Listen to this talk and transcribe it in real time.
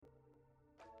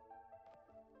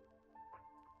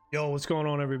Yo, what's going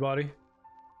on, everybody?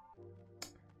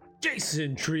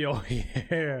 Jason Trio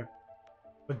here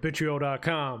with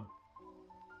Bitrio.com.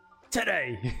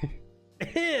 Today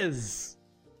is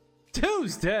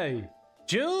Tuesday,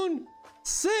 June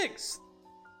 6th,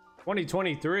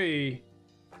 2023.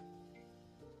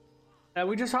 And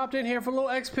we just hopped in here for a little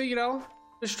XP, you know?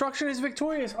 Destruction is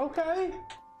victorious. Okay.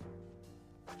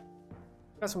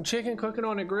 Got some chicken cooking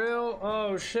on the grill.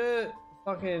 Oh, shit.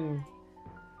 Fucking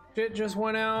shit just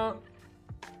went out.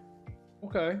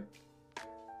 Okay.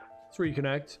 Let's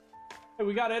reconnect. Hey,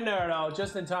 we got in there though,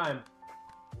 just in time.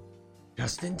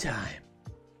 Just in time.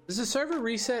 Does the server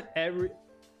reset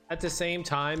at the same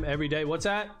time every day? What's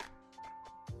that?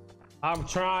 I'm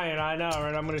trying, I know,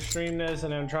 right? I'm gonna stream this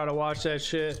and then try to watch that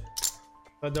shit,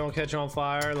 but don't catch on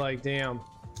fire. Like, damn.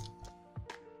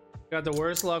 Got the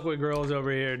worst luck with grills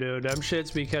over here, dude. Them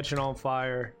shits be catching on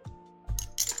fire.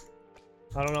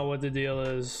 I don't know what the deal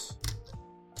is.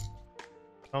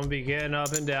 I'm gonna be getting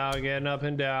up and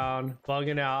down,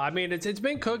 bugging out. I mean, it's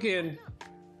been cooking.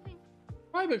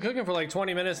 Probably been cooking for like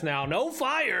 20 minutes now. No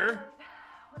fire.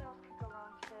 What else could go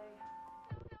wrong today?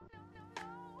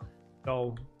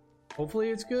 So, hopefully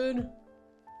it's good.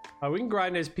 We can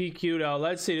grind this PQ though.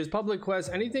 Let's see. There's public quest.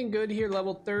 Anything good here?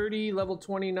 Level 30, level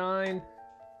 29.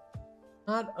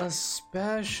 Not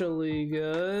especially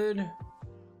good.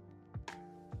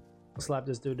 I'll slap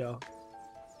this dude though.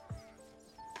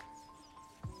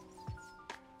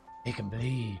 Make him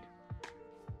bleed.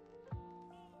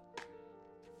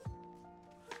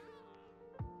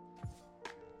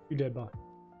 You dead, bot.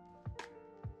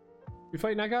 You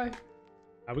fighting that guy?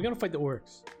 Are we gonna fight the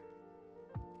orcs?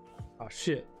 Oh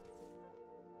shit.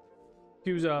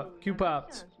 Q's up. Q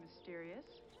popped. Sounds mysterious.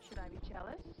 Should I be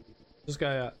jealous? This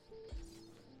guy up.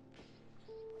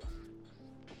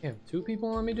 Damn, 2 people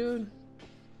on me, dude?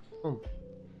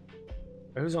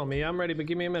 Who's on me? I'm ready, but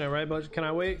give me a minute, right, bud? Can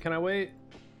I wait? Can I wait?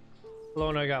 Hello,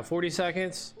 and I got 40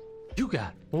 seconds. You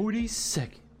got 40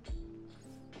 seconds.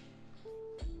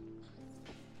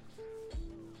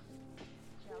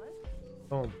 Jealous?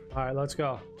 Boom. Alright, let's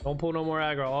go. Don't pull no more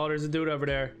aggro. Oh, there's a dude over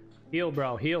there. Heal,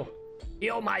 bro. Heal.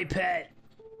 Heal my pet.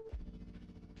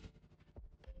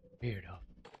 Weirdo.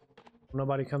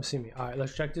 Nobody come see me. Alright,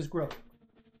 let's check this grill.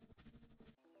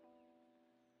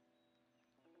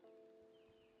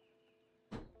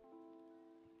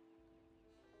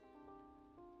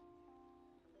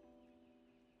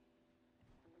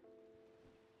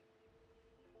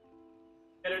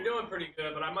 Yeah, they're doing pretty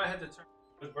good, but I might have to turn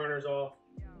those burners off.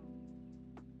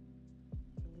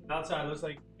 Outside looks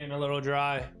like it's getting a little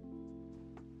dry.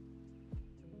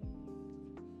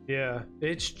 Yeah,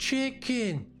 it's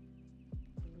chicken.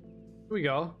 Here we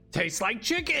go. Tastes like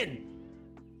chicken.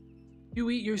 You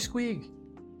eat your squig.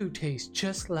 You taste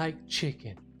just like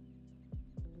chicken.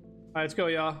 All right, let's go,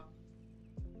 y'all.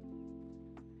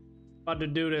 About to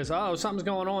do this. Oh, something's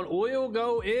going on. Oil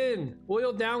go in.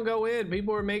 Oil down go in.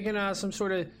 People are making some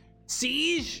sort of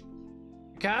siege.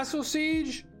 Castle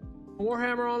siege.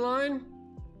 Warhammer Online.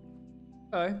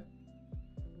 Okay.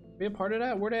 Be a part of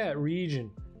that? Where they at?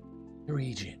 Region. The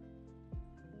region.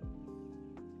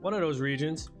 One of those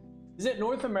regions. Is it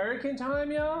North American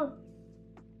time, y'all?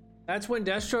 That's when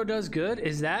Destro does good?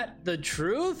 Is that the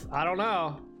truth? I don't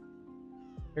know.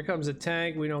 Here comes a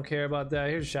tank. We don't care about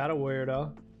that. Here's Shadow Warrior,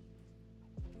 though.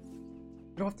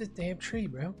 Get off this damn tree,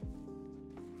 bro.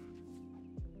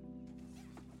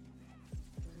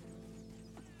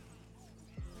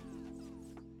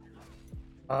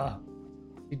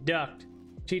 She ducked.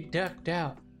 She ducked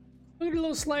out. Look at the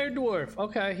little Slayer Dwarf.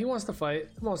 Okay, he wants to fight.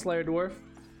 Come on, Slayer Dwarf.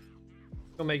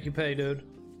 Gonna make you pay, dude.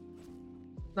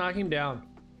 Knock him down.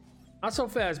 Not so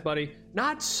fast, buddy.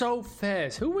 Not so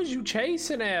fast. Who was you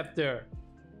chasing after?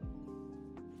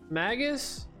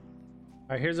 Magus?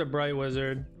 Alright, here's a Bright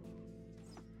Wizard.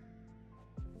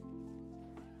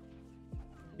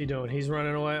 What you doing? He's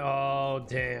running away. Oh,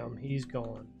 damn. He's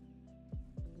gone.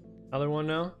 Another one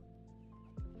now.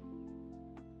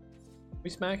 We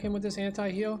smack him with this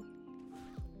anti-heal?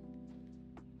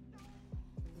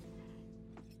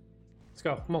 Let's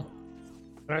go. Come on.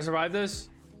 Can I survive this?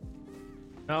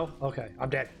 No? Okay. I'm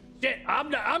dead. Shit.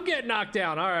 I'm getting knocked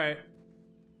down. All right.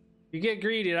 You get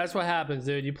greedy. That's what happens,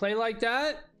 dude. You play like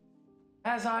that?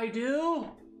 As I do?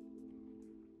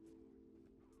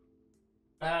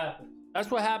 That's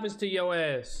what happens to your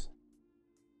ass. Is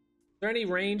there any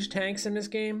ranged tanks in this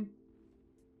game?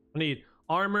 I need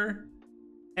armor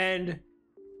and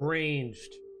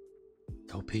ranged.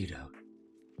 Torpedo.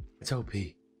 It's OP.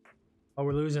 Oh,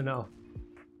 we're losing now.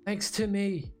 Thanks to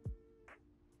me.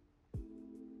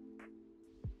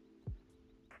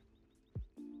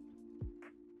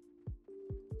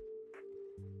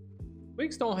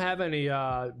 Wigs don't have any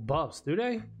buffs, do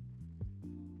they?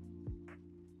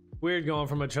 Weird going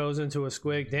from a chosen to a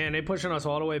squig. Damn, they pushing us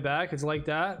all the way back. It's like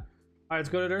that. All right, let's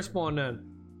go to their spawn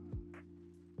then.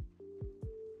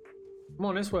 Come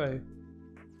on this way.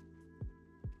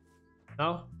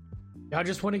 No? Y'all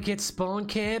just want to get spawn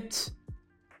camped?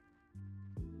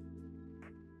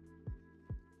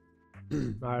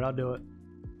 Alright, I'll do it.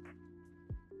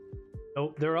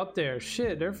 Nope, they're up there.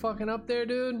 Shit, they're fucking up there,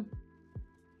 dude.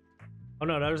 Oh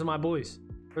no, those are my boys.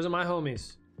 Those are my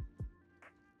homies.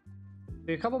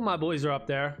 See, a couple of my boys are up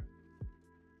there.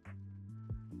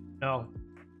 No.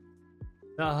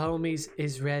 The homies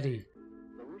is ready.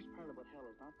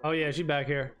 Oh yeah, she's back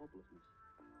here.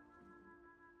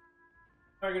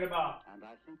 Talking about. And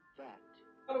I think that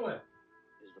By the way.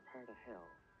 is the part of hell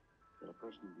that a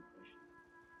person in depression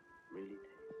really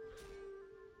takes.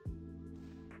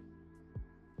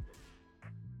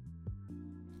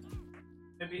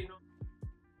 Maybe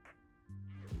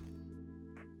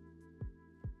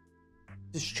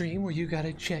the stream where you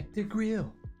gotta check the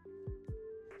grill.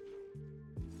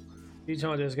 You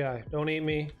telling this guy, don't eat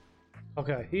me.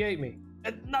 Okay, he ate me.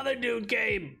 Another dude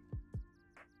came.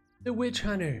 The witch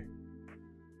hunter.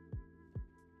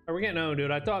 Are we getting owned,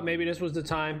 dude? I thought maybe this was the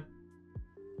time.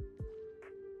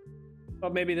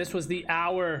 Thought maybe this was the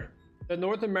hour. The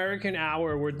North American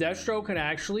hour where Destro can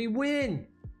actually win.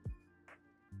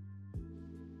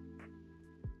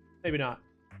 Maybe not.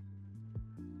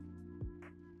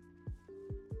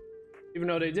 Even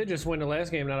though they did just win the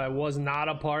last game that I was not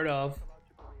a part of.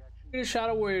 Look at a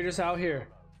Shadow Warrior just out here.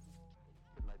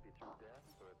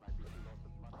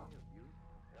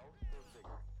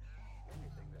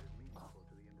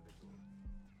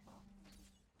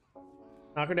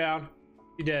 Knock her down.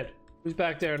 She dead. Who's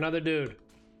back there? Another dude.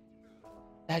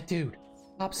 That dude.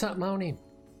 Pop something on him.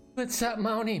 Put something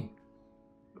on him.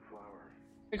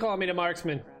 They call me the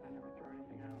marksman.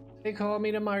 They call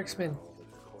me the marksman.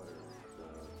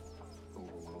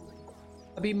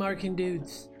 I'll be marking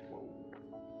dudes.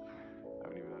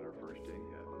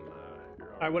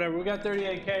 Alright, whatever. We got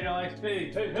 38k no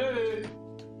XP. Hey, hey.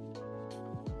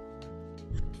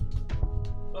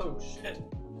 Oh shit.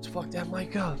 Let's fuck that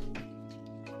mic up.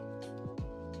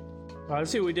 Alright,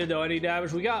 let's see what we did though. Any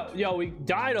damage? We got, yo, we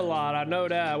died a lot. I know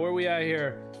that. Where we at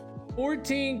here?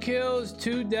 14 kills,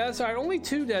 2 deaths. Alright, only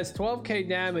 2 deaths, 12k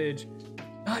damage.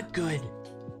 Not good.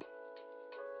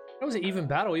 That was an even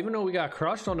battle, even though we got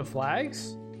crushed on the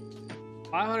flags.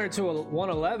 500 to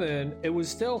 111. It was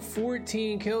still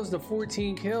 14 kills to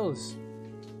 14 kills.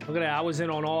 Look at that. I was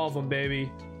in on all of them,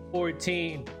 baby.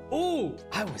 14. Ooh,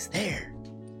 I was there.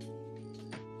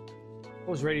 I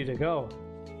was ready to go.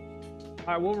 All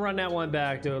right, we'll run that one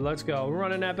back, dude. Let's go. We're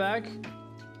running that back.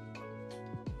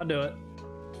 I'll do it.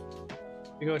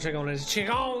 You go check on this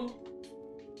chicken.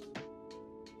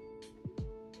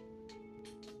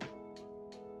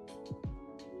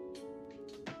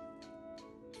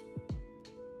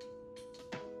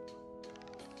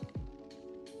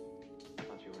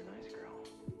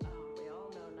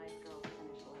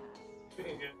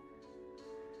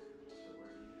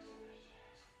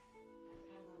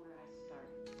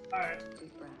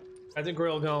 Got the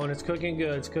grill going. It's cooking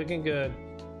good. It's cooking good.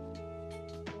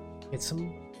 Get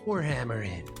some Warhammer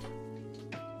in.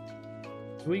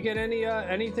 Do we get any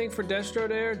anything for Destro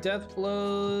there? Death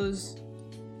blows.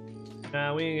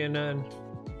 Nah, we ain't getting none.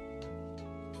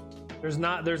 There's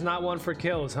not one for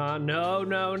kills, huh? No,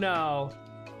 no, no.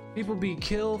 People be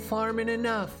kill farming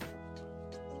enough.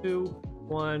 2,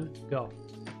 1, go.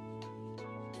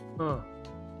 Huh.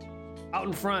 Out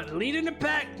in front, leading the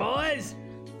pack, boys.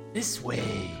 This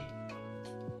way.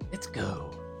 Let's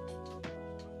go.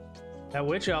 That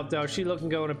witch elf though, she looking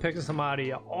going to pick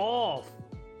somebody off.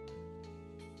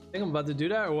 I think I'm about to do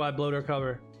that, or will I blow their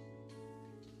cover?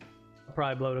 I'll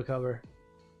probably blow the cover.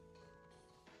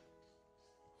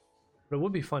 But it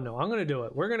would be fun though. I'm gonna do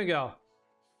it. We're gonna go.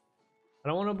 I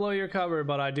don't want to blow your cover,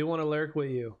 but I do want to lurk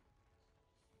with you.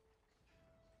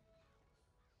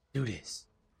 Do this.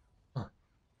 Huh.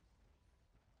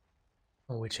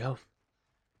 Oh, witch elf.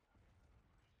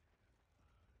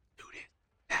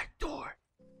 Back door.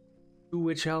 2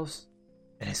 witch elves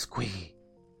and a squiggy.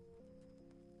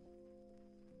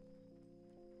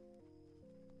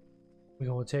 We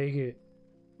gonna take it.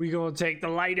 We gonna take the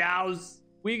lighthouse.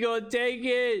 We gonna take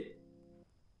it.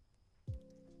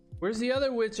 Where's the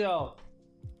other witch elf?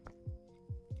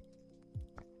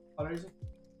 Oh, there's a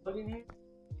plug in here.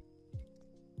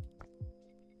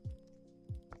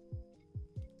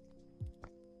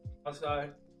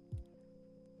 Outside.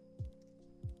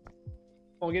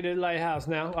 We'll get to the lighthouse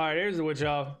now. All right, there's the witch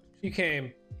elf. She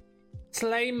came.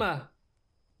 Slayma.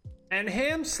 And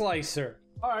ham slicer.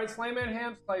 All right, Slayman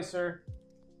ham slicer.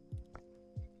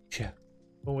 Yeah.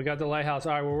 When we got the lighthouse.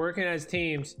 All right, we're working as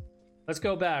teams. Let's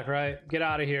go back, right? Get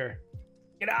out of here.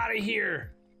 Get out of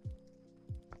here.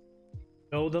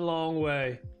 Go the long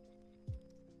way.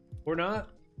 Or not.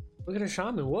 Look at the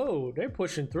shaman. Whoa, they're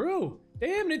pushing through.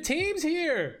 Damn, the team's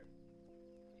here.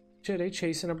 Shit, they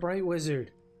chasing a bright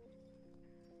wizard.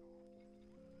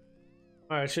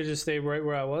 Alright, I should just stay right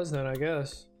where I was then, I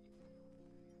guess.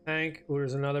 Tank. Oh,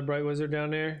 there's another bright wizard down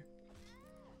there.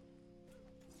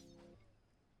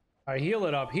 Alright, heal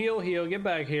it up. Heal, heal. Get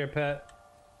back here, pet.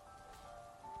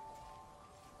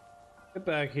 Get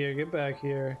back here. Get back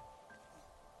here.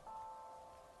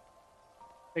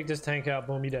 Take this tank out.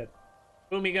 Boom, you dead.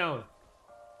 Boom, you going.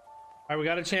 Alright, we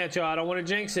got a chance, y'all. I don't want to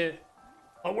jinx it.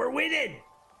 Oh, we're winning!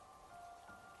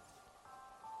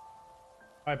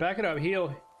 Alright, back it up.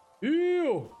 Heal.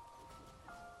 Heal!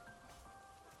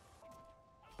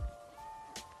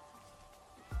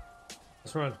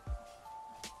 Let's run.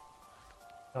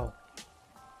 No.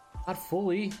 Not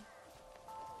fully.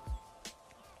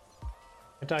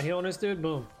 Anti-heal on this dude?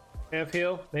 Boom. Half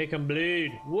heal. Make him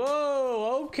bleed.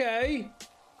 Whoa, okay.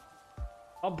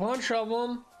 A bunch of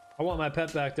them. I want my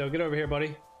pet back though. Get over here,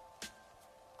 buddy.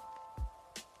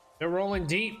 They're rolling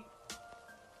deep.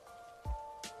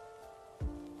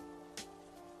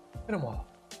 Get them all.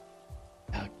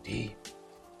 How deep?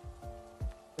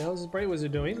 What the hell is this Bright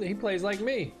Wizard doing? He plays like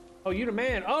me. Oh, you the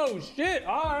man. Oh, shit.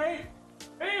 All right.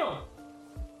 Damn.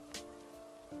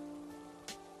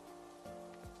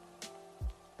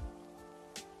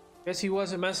 Guess he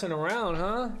wasn't messing around,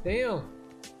 huh? Damn.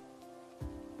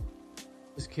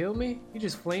 Just kill me? He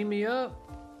just flamed me up?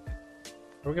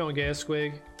 We're going Gas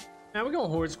Squig. Now we're going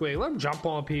Horde Squig. Let him jump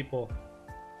on people.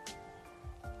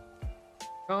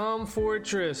 Come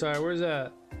Fortress. Alright, where's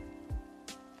that?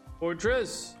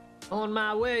 Fortress. On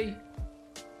my way.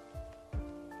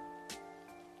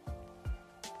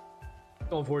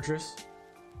 Going Fortress.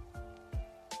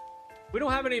 We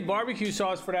don't have any barbecue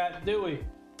sauce for that, do we?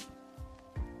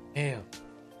 Damn.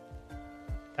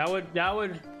 That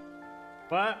would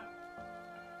what?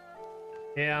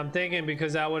 Yeah, I'm thinking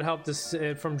because that would help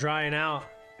it from drying out.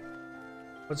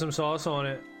 Put some sauce on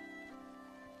it.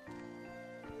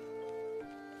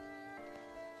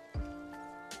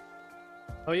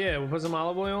 Oh yeah, we'll put some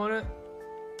olive oil on it.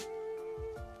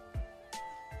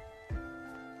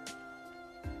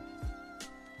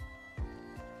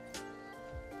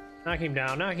 Knock him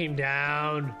down, knock him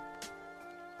down.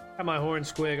 Got my horn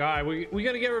squig. All right, we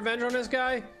gonna get revenge on this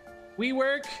guy. We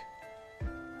work.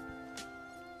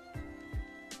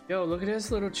 Yo, look at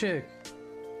this little chick.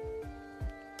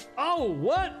 Oh,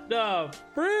 what the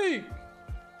freak?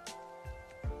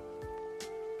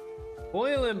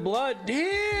 Boiling blood.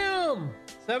 Damn.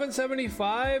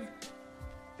 775.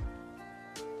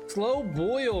 Slow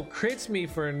boil crits me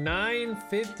for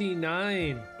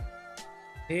 959.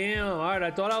 Damn. All right,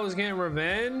 I thought I was getting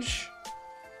revenge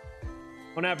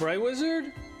on that Bright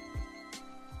Wizard,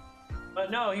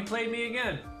 but no, he played me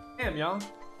again. Damn, y'all.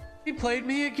 He played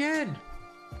me again.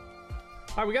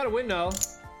 All right, we got a win though.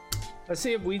 Let's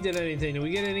see if we did anything. Did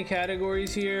we get any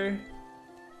categories here?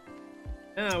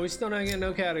 No, we still not getting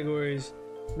no categories.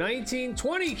 19,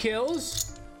 20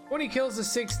 kills. 20 kills to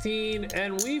 16,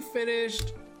 and we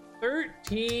finished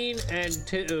 13 and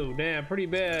 2. Damn, pretty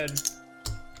bad.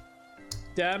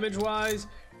 Damage wise,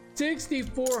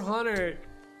 6,400.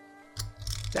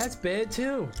 That's bad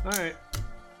too. All right.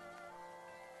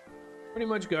 Pretty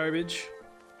much garbage.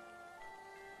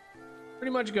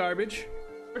 Pretty much garbage.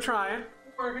 We're trying.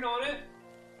 We're working on it.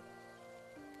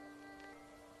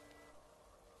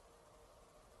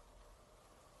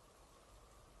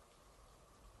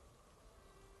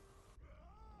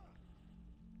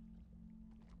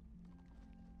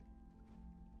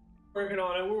 Working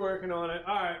on it. We're working on it.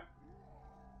 All right.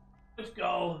 Let's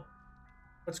go.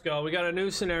 Let's go. We got a new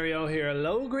scenario here.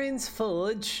 Logren's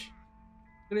Fudge.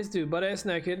 Look at this dude. Butt ass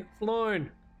naked.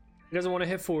 Florn. He doesn't want to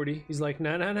hit 40. He's like,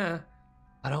 nah, nah, nah.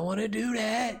 I don't want to do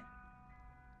that.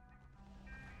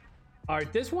 All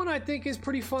right. This one I think is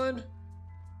pretty fun.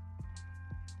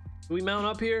 Do we mount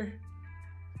up here?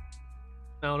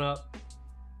 Mount up.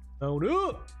 Mount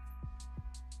up.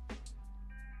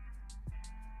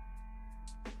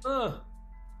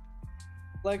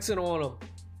 Flexing on him.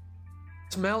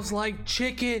 Smells like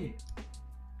chicken.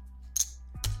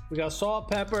 We got salt,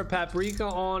 pepper, paprika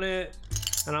on it,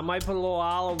 and I might put a little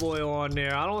olive oil on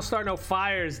there. I don't start no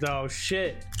fires though.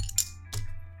 Shit.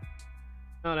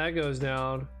 Oh, that goes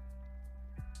down.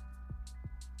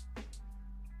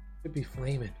 Could be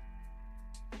flaming.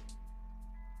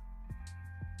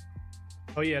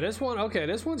 Oh yeah, this one. Okay,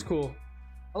 this one's cool.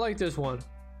 I like this one.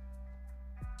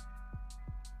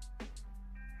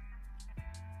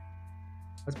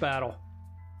 Let's battle.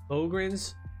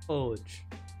 Ogren's foliage.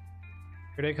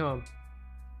 Here they come.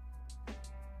 What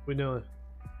we doing?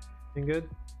 Anything good?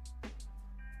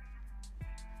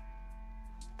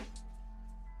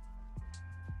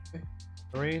 Okay.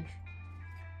 Range.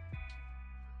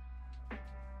 We'll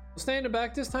stay in the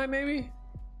back this time, maybe?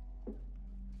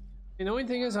 The only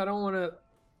thing is I don't want to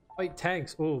fight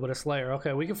tanks. Ooh, but a Slayer.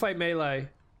 Okay, we can fight melee.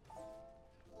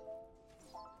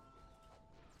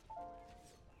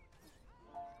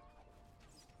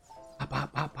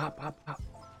 Pop, pop, pop, pop, pop.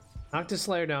 Knock the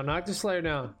Slayer down. Knock the Slayer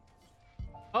down.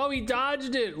 Oh, he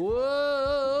dodged it.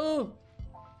 Whoa.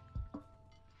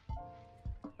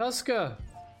 Tuska.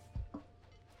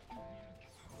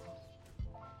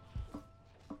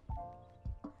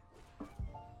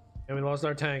 And we lost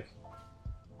our tank.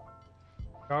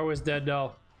 Jarvis dead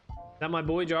though. Is that my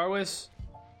boy Jarvis?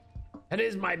 That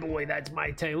is my boy. That's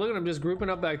my tank. Look at him just grouping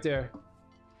up back there.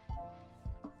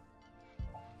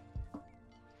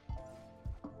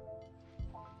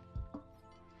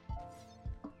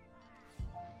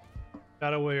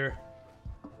 Got a weird.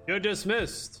 You're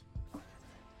dismissed.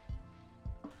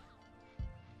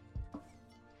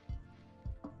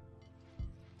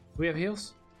 We have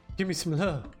heals? Give me some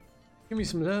love. Give me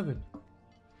some loving.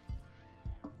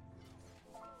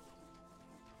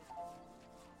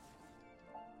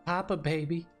 Papa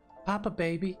baby. Papa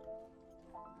baby.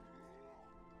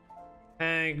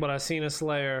 Dang, but I seen a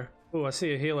Slayer. Ooh, I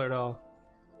see a healer though.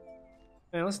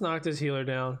 Man, let's knock this healer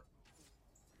down.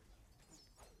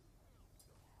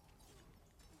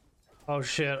 Oh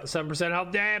shit, 7%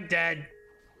 health. Damn, dead. Do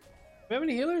we have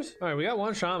any healers? Alright, we got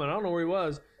one shaman. I don't know where he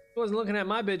was. He wasn't looking at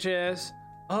my bitch ass.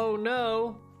 Oh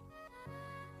no.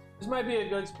 This might be a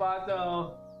good spot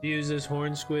though. Use this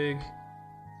horn squig.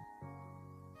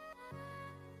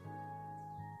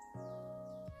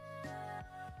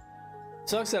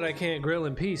 Sucks that I can't grill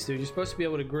in peace, dude. You're supposed to be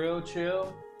able to grill,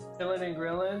 chill, chilling and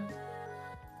grilling.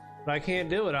 But I can't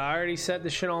do it. I already set the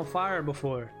shit on fire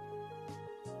before.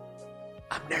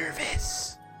 I'm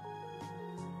nervous.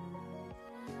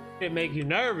 It make you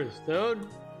nervous, dude.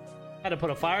 Had to put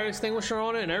a fire extinguisher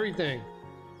on it and everything.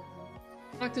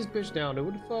 Knock this bitch down, dude.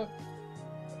 What the fuck?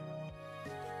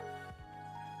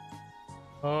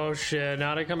 Oh shit,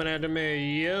 now they're coming after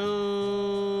me.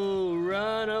 Yo,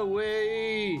 run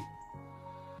away.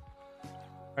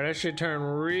 Alright, that shit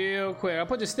turned real quick. I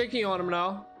put the sticky on him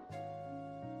now.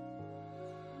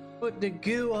 Put the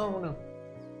goo on him.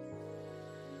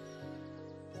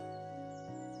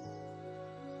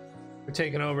 We're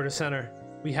taking over the center.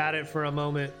 We had it for a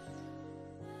moment.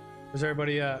 Where's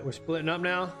everybody at? We're splitting up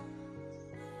now?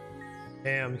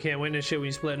 Damn, you can't win this shit when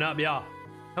you're splitting up, y'all.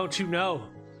 Don't you know?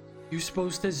 You're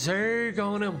supposed to zerg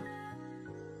on him.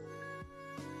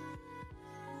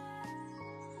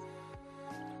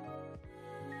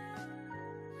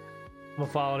 I'm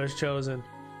gonna follow this chosen.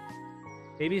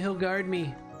 Maybe he'll guard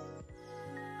me.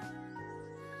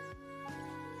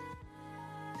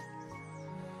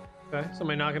 Okay,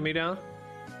 somebody knocking me down.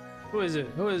 Who is it?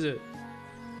 Who is it?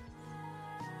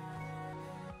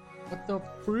 What the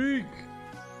freak?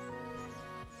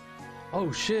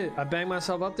 Oh shit, I banged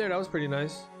myself up there. That was pretty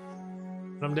nice.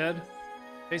 And I'm dead.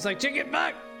 He's like, chicken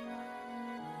back!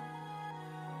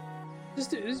 This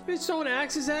bitch throwing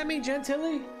axes at me,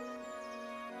 Gentilly?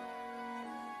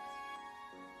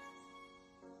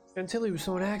 Gentilly was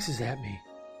throwing axes at me.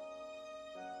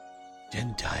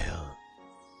 Gentile.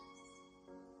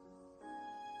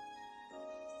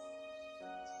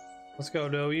 Let's go,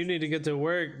 dude. You need to get to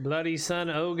work, bloody son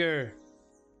ogre.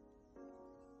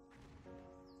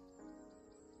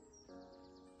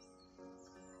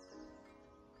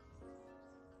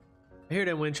 I hear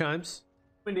them wind chimes.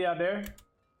 Windy out there.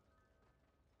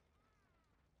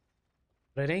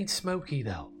 But it ain't smoky,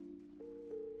 though.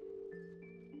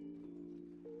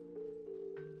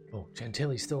 Oh,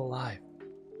 Gentilly's still alive.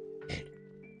 Dead.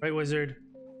 Right, wizard.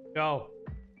 Go.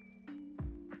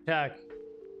 Attack.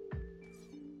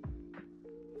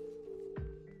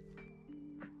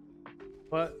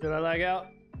 What? Did I lag out?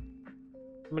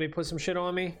 Somebody put some shit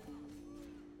on me?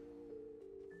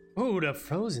 Ooh, the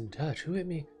frozen touch. Who hit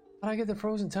me? How'd I get the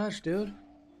frozen touch, dude?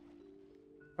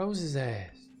 Froze his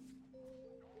ass.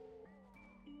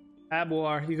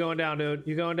 Abwar, you going down, dude.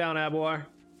 You going down, Abwar.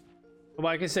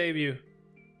 Nobody can save you.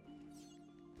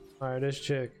 Alright, this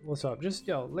chick. What's up? Just,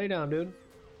 yo, lay down, dude.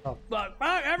 Oh, fuck,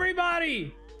 fuck,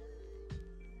 everybody!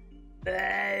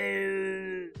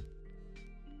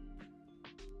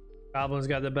 Goblin's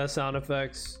got the best sound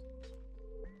effects.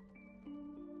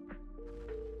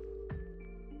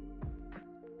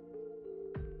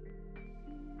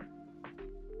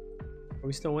 Are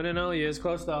we still winning? Oh, yeah, it's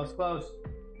close though. It's close.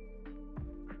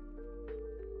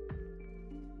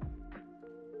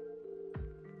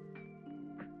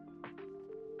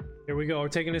 Here we go. We're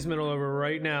taking this middle over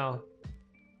right now.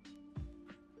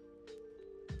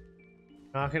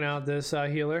 Knocking out this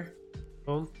healer.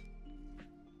 Boom.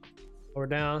 We're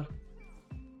down.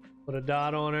 Put a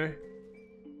dot on her.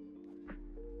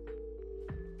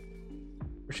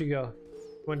 Where'd she go?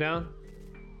 Went down?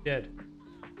 Dead.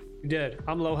 You dead.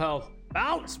 I'm low health.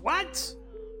 Bounce! What?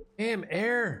 Damn,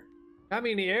 air. Got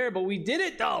me in the air, but we did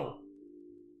it though.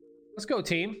 Let's go,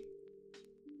 team.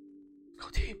 Let's go,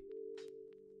 team.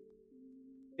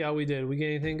 Yeah, we did. We get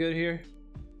anything good here?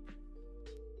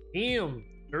 Damn.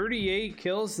 38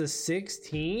 kills to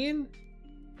 16?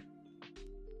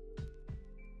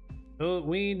 Oh,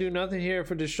 we ain't do nothing here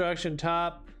for destruction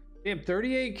top. Damn,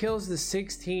 38 kills to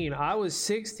 16. I was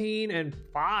 16 and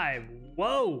 5.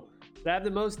 Whoa. Did I have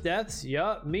the most deaths?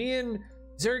 Yup. Me and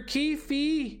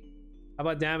Zerkifi. How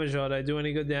about damage though? Did I do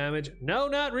any good damage? No,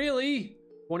 not really.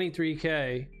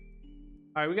 23k.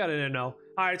 Alright, we got it in though.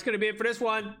 Alright, it's gonna be it for this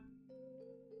one.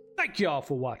 Thank you all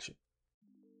for watching.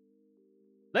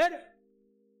 Later.